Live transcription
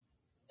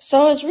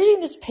So I was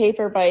reading this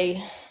paper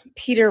by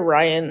Peter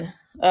Ryan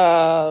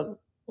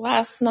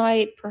last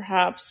night,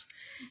 perhaps,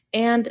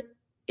 and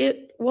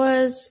it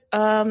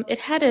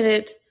had in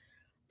it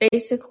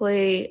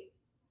basically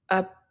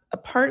a, a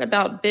part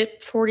about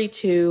BIP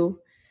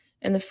 42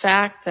 and the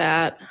fact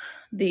that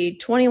the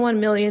 21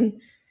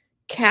 million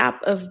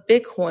cap of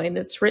Bitcoin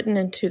that's written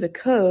into the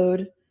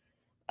code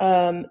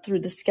through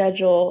the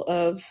schedule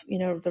of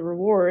the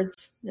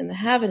rewards and the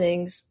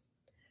halvenings,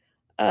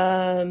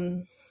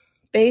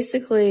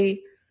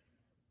 basically.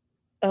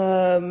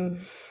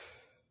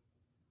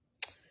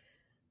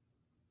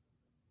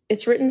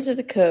 It's written to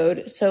the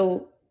code.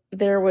 So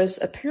there was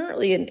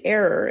apparently an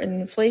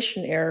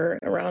inflation error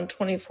around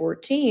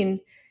 2014,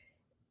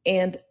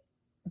 and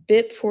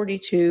BIP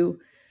 42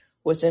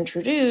 was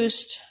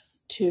introduced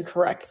to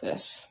correct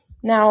this.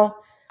 Now,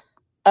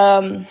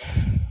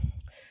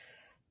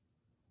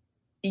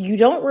 you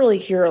don't really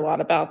hear a lot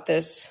about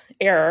this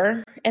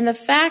error. And the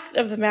fact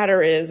of the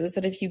matter is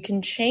that if you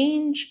can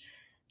change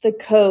the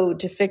code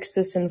to fix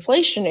this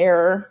inflation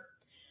error,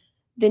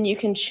 then you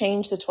can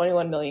change the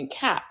 21 million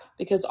cap,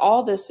 because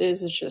all this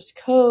is just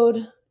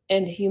code,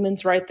 and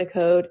humans write the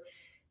code,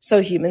 so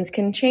humans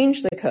can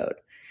change the code.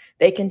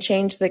 They can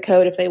change the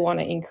code if they want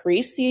to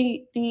increase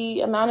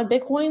the amount of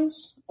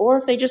Bitcoins, or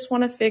if they just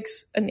want to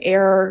fix an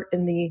error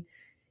in the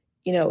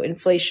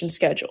inflation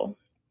schedule.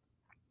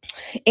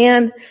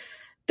 And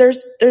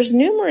there's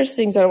numerous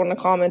things I want to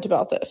comment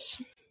about this.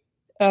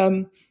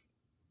 And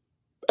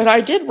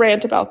I did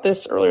rant about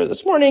this earlier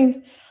this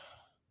morning,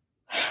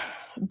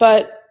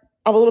 but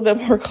I'm a little bit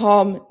more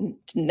calm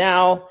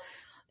now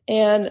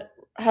and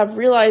have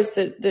realized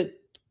that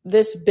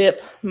this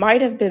BIP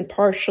might have been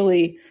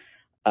partially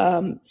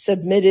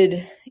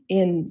submitted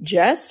in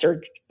jest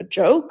or a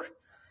joke.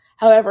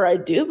 However, I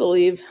do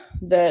believe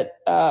that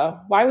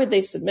why would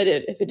they submit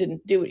it if it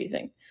didn't do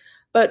anything?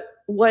 But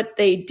what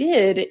they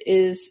did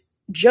is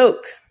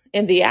joke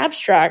in the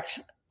abstract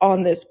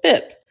on this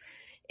BIP.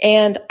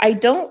 And I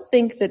don't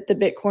think that the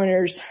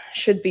Bitcoiners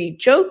should be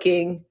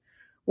joking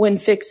when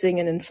fixing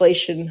an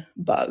inflation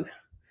bug,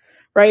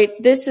 right?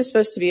 This is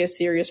supposed to be a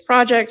serious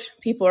project.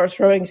 People are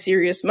throwing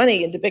serious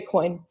money into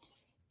Bitcoin.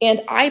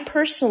 And I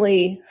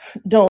personally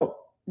don't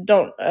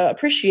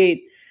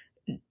appreciate,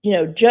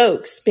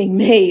 jokes being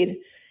made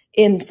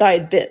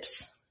inside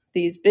BIPs.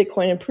 These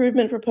Bitcoin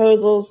improvement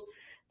proposals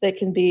that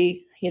can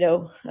be,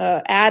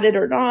 added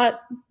or not,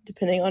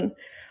 depending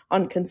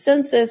on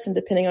consensus and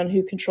depending on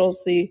who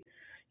controls the,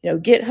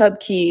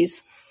 GitHub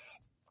keys.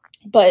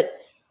 But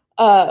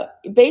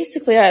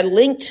basically, I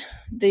linked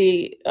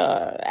the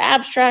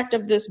abstract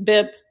of this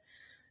BIP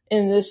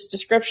in this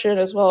description,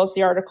 as well as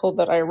the article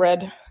that I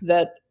read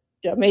that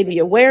made me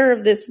aware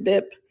of this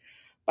BIP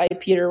by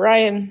Peter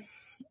Ryan,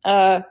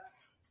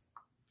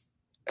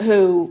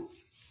 whose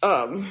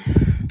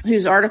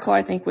article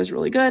I think was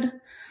really good.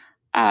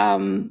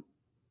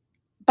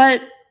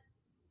 But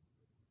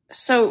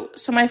so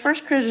my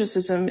first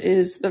criticism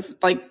is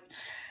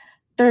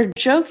they're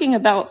joking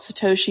about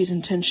Satoshi's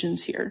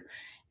intentions here.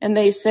 And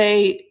they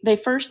say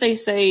he's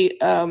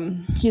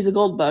a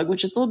gold bug,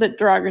 which is a little bit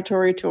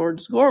derogatory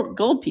towards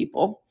gold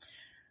people.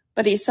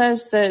 But he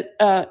says that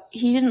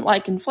he didn't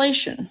like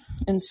inflation.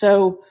 And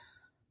so,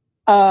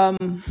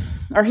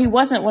 or he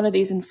wasn't one of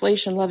these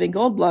inflation-loving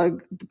gold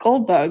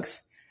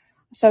bugs.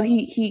 So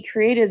he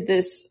created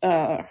this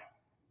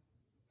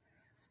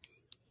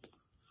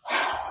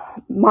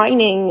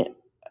mining.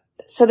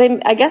 So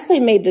I guess they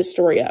made this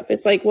story up.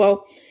 It's like,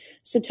 well,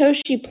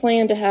 Satoshi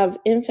planned to have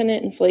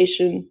infinite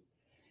inflation,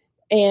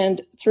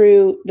 and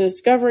through the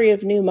discovery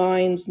of new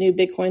mines, new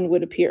Bitcoin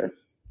would appear.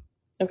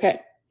 Okay.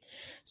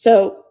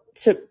 So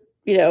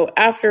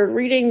after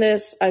reading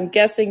this, I'm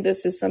guessing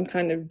this is some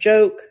kind of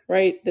joke,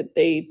 right? That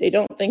they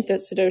don't think that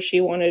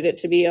Satoshi wanted it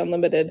to be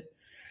unlimited.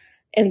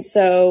 And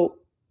so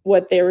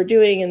what they were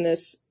doing in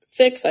this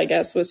fix, I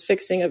guess, was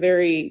fixing a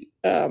very,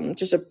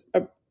 just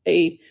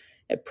a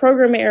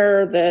program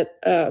error, that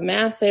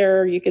math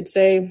error, you could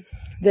say,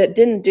 that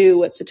didn't do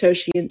what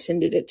Satoshi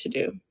intended it to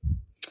do.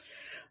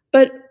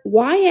 But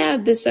why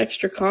add this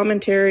extra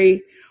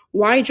commentary?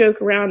 Why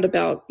joke around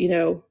about,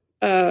 him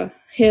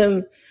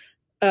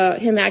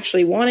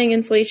actually wanting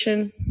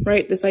inflation,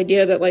 right? This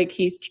idea that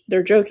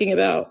they're joking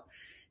about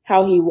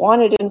how he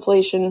wanted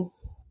inflation.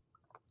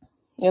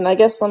 And I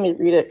guess let me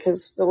read it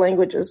because the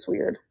language is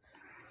weird.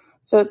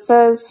 So it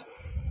says,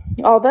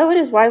 although it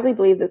is widely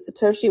believed that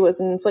Satoshi was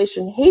an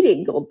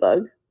inflation-hating gold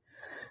bug,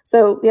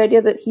 so the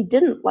idea that he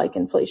didn't like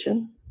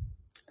inflation,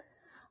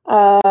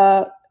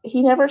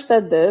 he never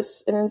said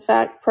this, and in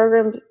fact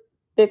programmed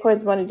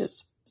Bitcoin's money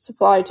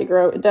supply to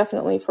grow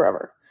indefinitely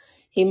forever.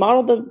 He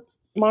modeled the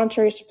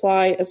monetary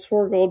supply as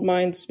 4 gold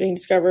mines being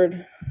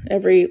discovered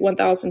every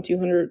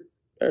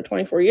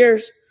 1,224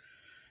 years.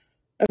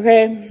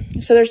 Okay,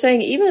 so they're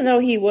saying even though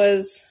he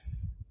was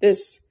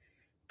this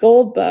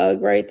gold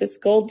bug, right, this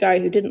gold guy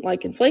who didn't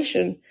like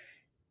inflation,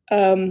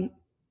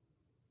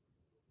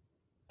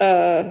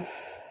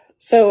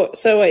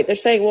 So wait, they're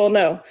saying, well,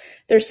 no.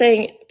 They're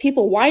saying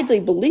people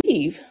widely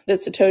believe that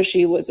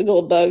Satoshi was a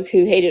gold bug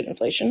who hated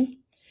inflation.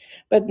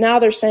 But now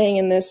they're saying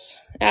in this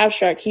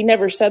abstract, he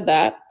never said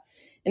that.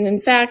 And in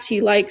fact,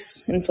 he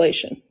likes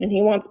inflation and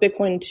he wants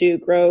Bitcoin to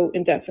grow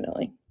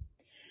indefinitely.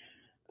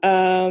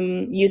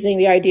 Using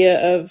the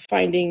idea of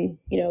finding,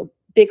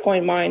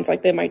 Bitcoin mines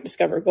like they might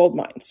discover gold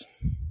mines.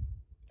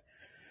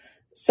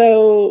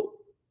 So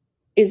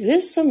is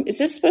this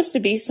supposed to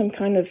be some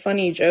kind of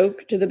funny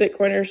joke to the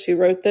Bitcoiners who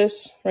wrote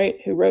this, right?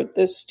 Who wrote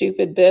this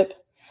stupid BIP?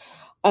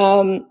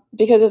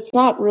 Because it's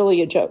not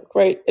really a joke,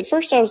 right? At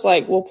first I was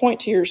like, well, point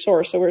to your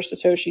source of where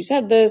Satoshi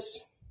said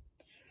this.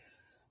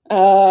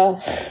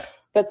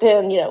 But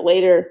then,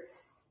 later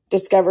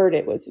discovered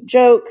it was a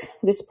joke.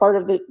 This part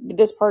of it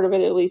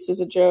at least is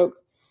a joke.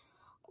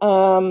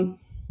 So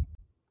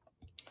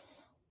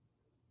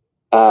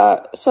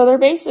they're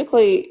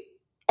basically,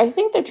 I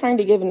think they're trying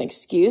to give an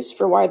excuse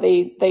for why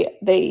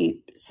they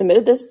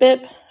submitted this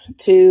BIP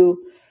to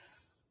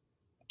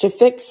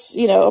fix,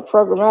 a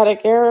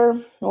programmatic error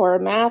or a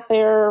math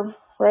error,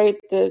 right?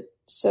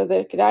 So that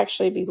it could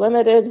actually be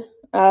limited.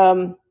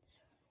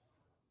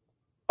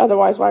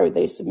 Otherwise, why would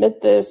they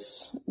submit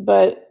this?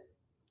 But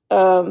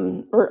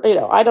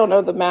I don't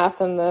know the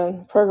math and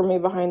the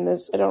programming behind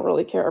this. I don't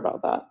really care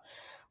about that.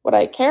 What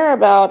I care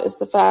about is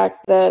the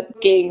fact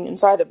that being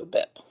inside of a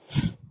BIP.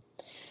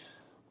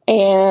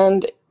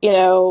 And,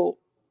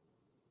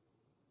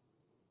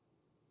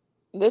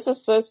 this is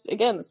supposed to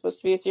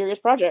be a serious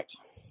project.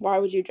 Why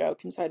would you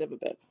joke inside of a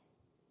BIP?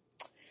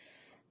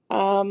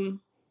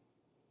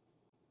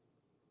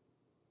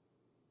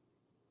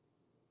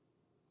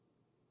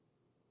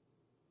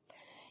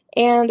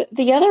 And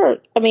the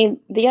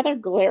other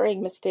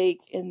glaring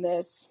mistake in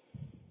this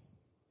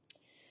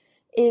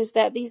is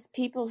that these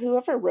people,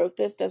 whoever wrote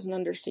this, doesn't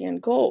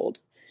understand gold,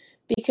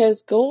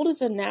 because gold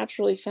is a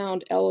naturally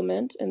found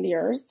element in the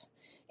earth,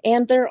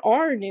 and there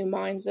are new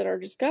mines that are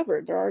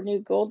discovered. There are new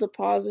gold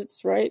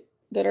deposits, right,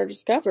 that are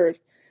discovered,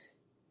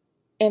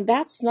 and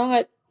that's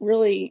not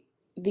really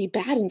the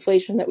bad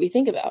inflation that we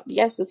think about.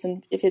 Yes,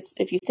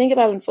 if you think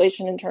about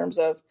inflation in terms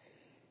of,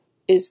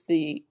 is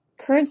the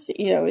currency,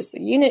 is the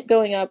unit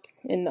going up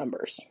in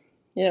numbers?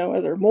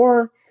 Are there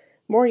more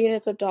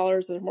units of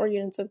dollars? Are there more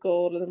units of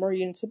gold? Are there more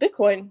units of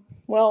Bitcoin?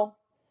 Well,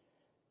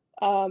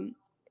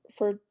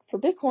 for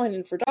Bitcoin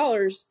and for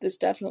dollars, this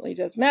definitely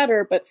does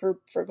matter. But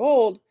for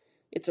gold,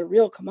 it's a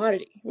real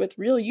commodity with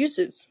real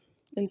uses.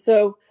 And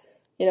so,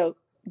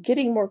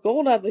 getting more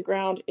gold out of the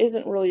ground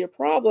isn't really a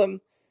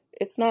problem.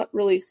 It's not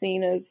really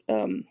seen as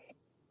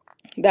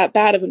that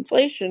bad of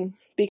inflation,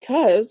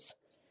 because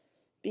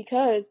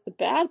the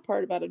bad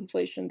part about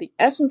inflation, the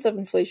essence of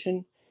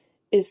inflation,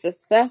 is the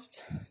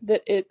theft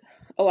that it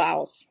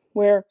allows.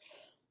 Where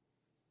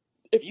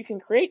if you can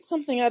create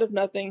something out of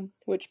nothing,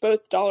 which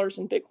both dollars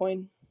and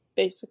Bitcoin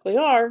basically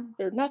are,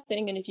 they're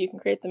nothing, and if you can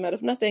create them out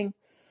of nothing,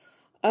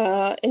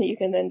 and you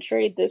can then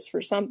trade this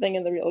for something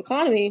in the real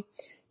economy,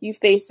 you've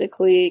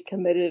basically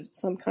committed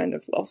some kind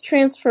of wealth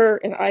transfer,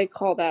 and I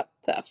call that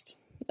theft.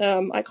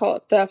 I call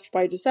it theft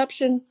by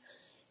deception,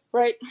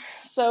 right?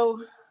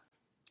 So,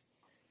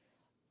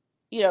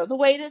 the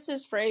way this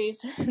is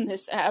phrased in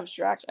this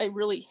abstract, I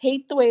really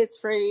hate the way it's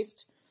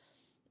phrased.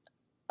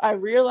 I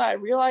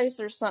realize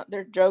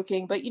they're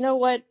joking, but you know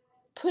what?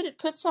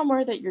 Put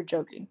somewhere that you're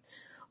joking,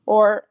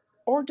 or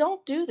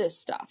don't do this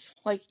stuff.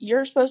 Like,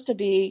 you're supposed to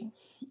be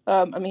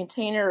a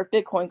maintainer of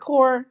Bitcoin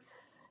Core.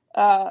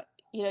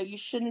 You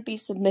shouldn't be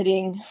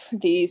submitting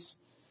these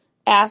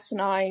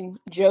asinine,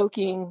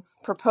 joking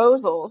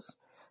proposals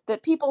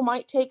that people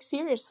might take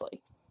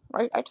seriously,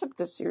 right? I took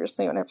this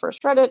seriously when I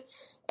first read it,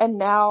 and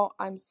now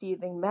I'm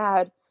seething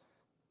mad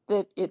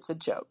that it's a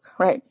joke,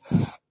 right?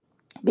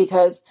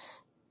 Because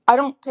I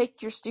don't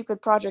take your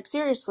stupid project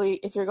seriously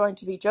if you're going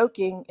to be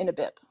joking in a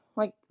BIP.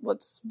 Like,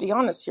 let's be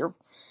honest here.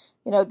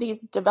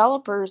 These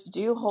developers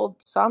do hold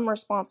some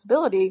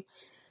responsibility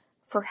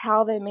for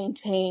how they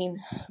maintain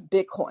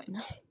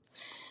Bitcoin.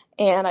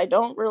 And I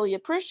don't really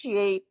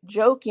appreciate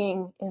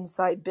joking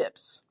inside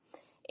BIPs.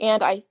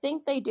 And I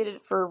think they did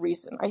it for a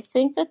reason. I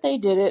think that they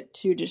did it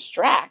to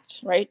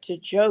distract, right? To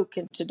joke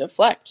and to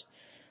deflect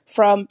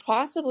from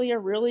possibly a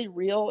really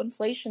real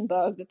inflation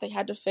bug that they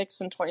had to fix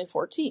in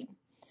 2014.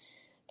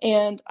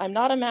 And I'm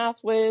not a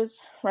math whiz,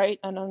 right?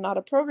 And I'm not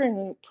a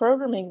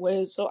programming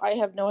whiz, so I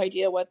have no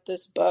idea what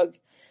this bug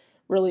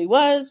really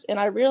was. And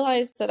I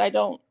realized that I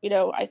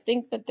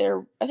think the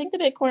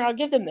Bitcoin, I'll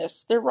give them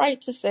this. They're right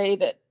to say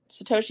that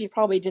Satoshi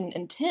probably didn't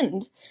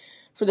intend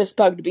for this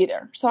bug to be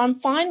there. So I'm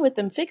fine with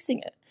them fixing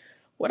it.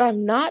 What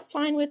I'm not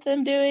fine with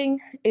them doing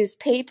is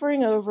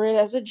papering over it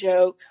as a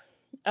joke,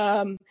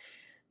 and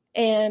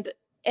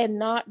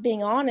not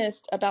being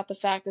honest about the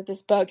fact that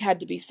this bug had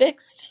to be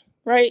fixed,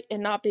 right?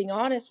 And not being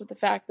honest with the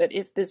fact that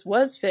if this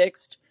was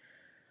fixed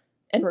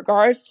in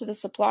regards to the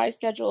supply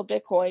schedule of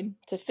Bitcoin,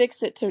 to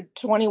fix it to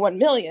 21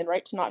 million,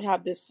 right? To not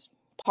have this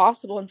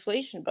possible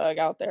inflation bug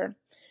out there,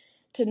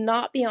 to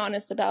not be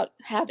honest about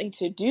having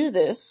to do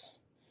this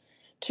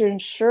to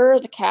ensure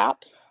the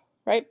cap,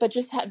 right? But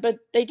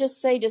they just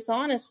say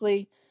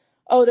dishonestly,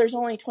 oh, there's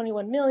only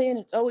 21 million.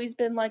 It's always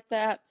been like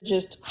that.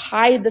 Just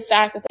hide the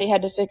fact that they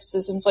had to fix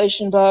this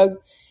inflation bug,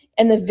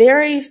 And the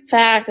very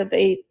fact that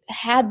they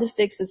had to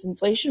fix this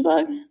inflation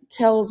bug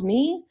tells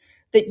me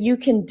that you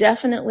can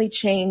definitely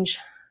change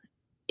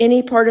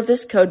any part of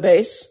this code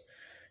base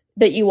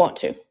that you want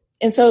to.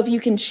 And so if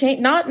you can change,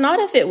 not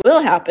if it will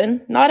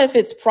happen, not if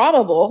it's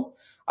probable.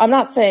 I'm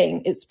not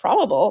saying it's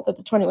probable that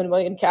the 21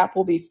 million cap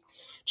will be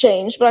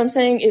changed, but I'm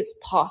saying it's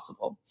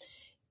possible.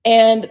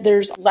 And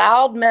there's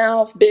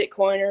loudmouth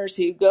Bitcoiners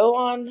who go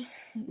on,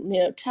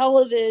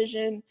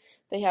 television.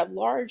 They have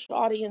large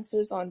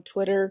audiences on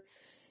Twitter,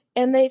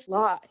 and they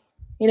lie.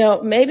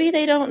 Maybe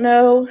they don't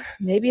know.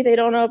 Maybe they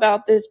don't know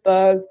about this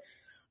bug.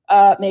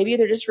 Maybe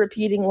they're just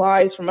repeating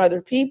lies from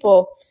other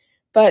people.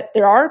 But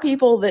there are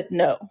people that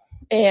know,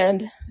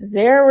 and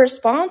they're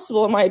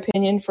responsible, in my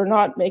opinion, for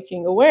not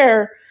making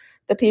aware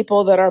the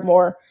people that are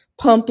more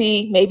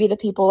pumpy, maybe the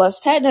people less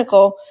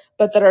technical,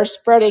 but that are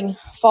spreading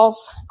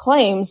false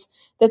claims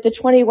that the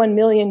 21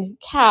 million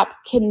cap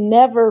can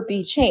never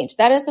be changed.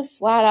 That is a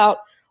flat out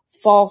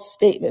false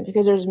statement,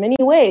 because there's many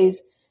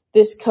ways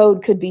this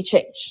code could be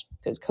changed,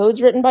 because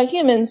code's written by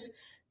humans,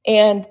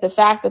 and the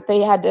fact that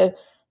they had to,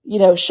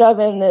 shove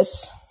in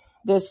this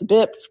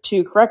BIP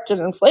to correct an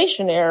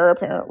inflation error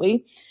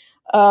apparently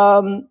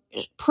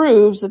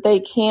proves that they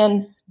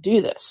can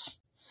do this.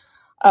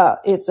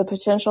 It's a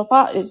potential,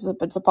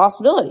 it's a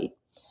possibility.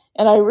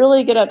 And I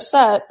really get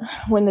upset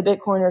when the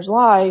Bitcoiners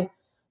lie,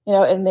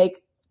 and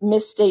make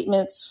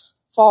misstatements,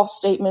 false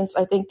statements.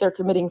 I think they're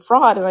committing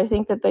fraud, and I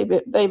think that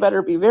they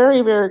better be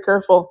very, very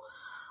careful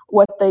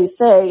what they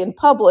say in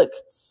public,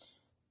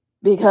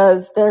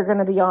 because they're going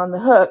to be on the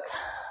hook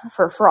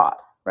for fraud,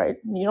 right?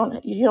 You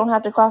don't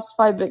have to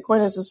classify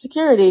Bitcoin as a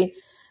security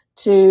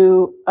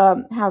to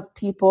have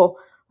people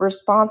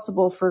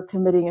responsible for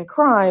committing a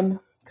crime,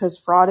 because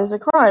fraud is a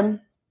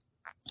crime.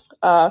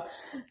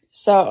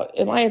 So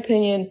in my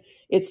opinion,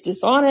 it's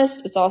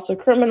dishonest. It's also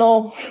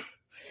criminal.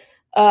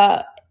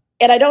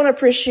 And I don't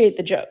appreciate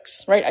the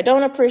jokes, right? I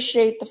don't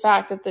appreciate the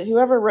fact that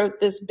whoever wrote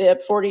this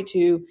BIP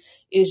 42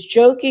 is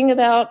joking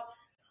about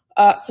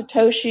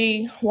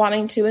Satoshi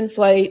wanting to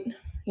inflate,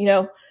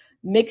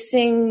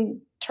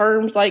 mixing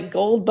terms like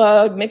gold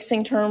bug,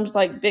 mixing terms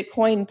like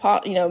Bitcoin,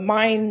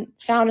 mine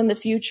found in the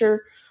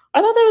future.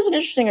 I thought that was an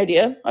interesting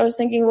idea. I was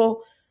thinking,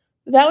 well,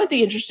 that would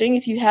be interesting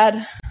if you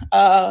had,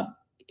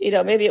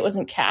 maybe it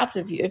wasn't capped.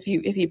 If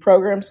you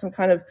program some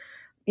kind of,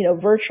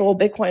 virtual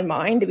Bitcoin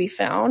mine to be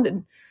found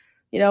in,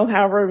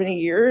 however many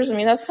years. I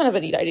mean, that's kind of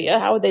a neat idea.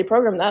 How would they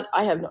program that?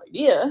 I have no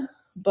idea.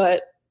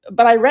 But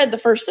I read the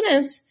first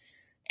sentence,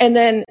 and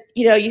then,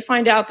 you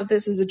find out that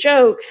this is a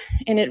joke,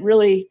 and it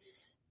really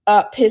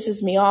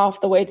pisses me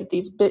off the way that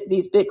these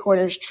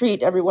Bitcoiners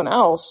treat everyone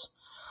else,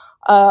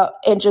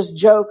 and just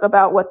joke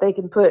about what they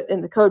can put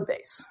in the code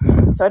base.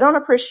 So I don't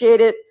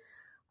appreciate it,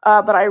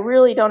 but I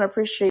really don't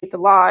appreciate the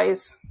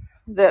lies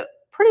that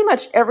pretty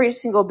much every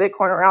single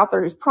Bitcoiner out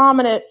there who's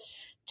prominent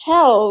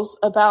tells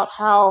about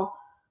how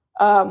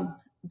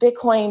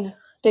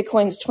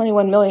Bitcoin's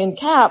 21 million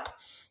cap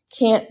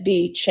can't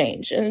be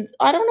changed. And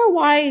I don't know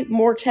why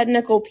more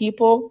technical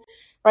people,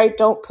 right,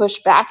 don't push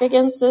back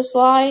against this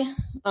lie.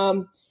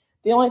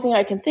 The only thing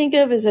I can think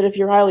of is that if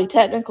you're highly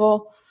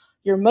technical,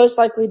 you're most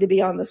likely to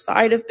be on the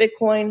side of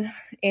Bitcoin,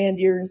 and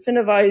you're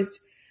incentivized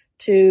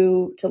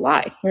to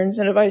lie. You're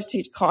incentivized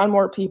to con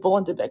more people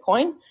into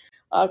Bitcoin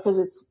because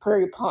it's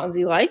very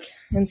Ponzi-like.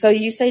 And so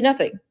you say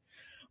nothing.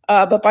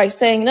 But by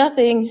saying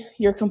nothing,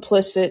 you're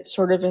complicit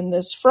sort of in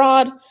this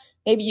fraud.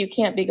 Maybe you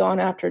can't be gone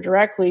after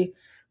directly,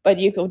 but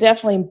you will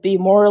definitely be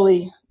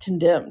morally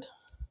condemned.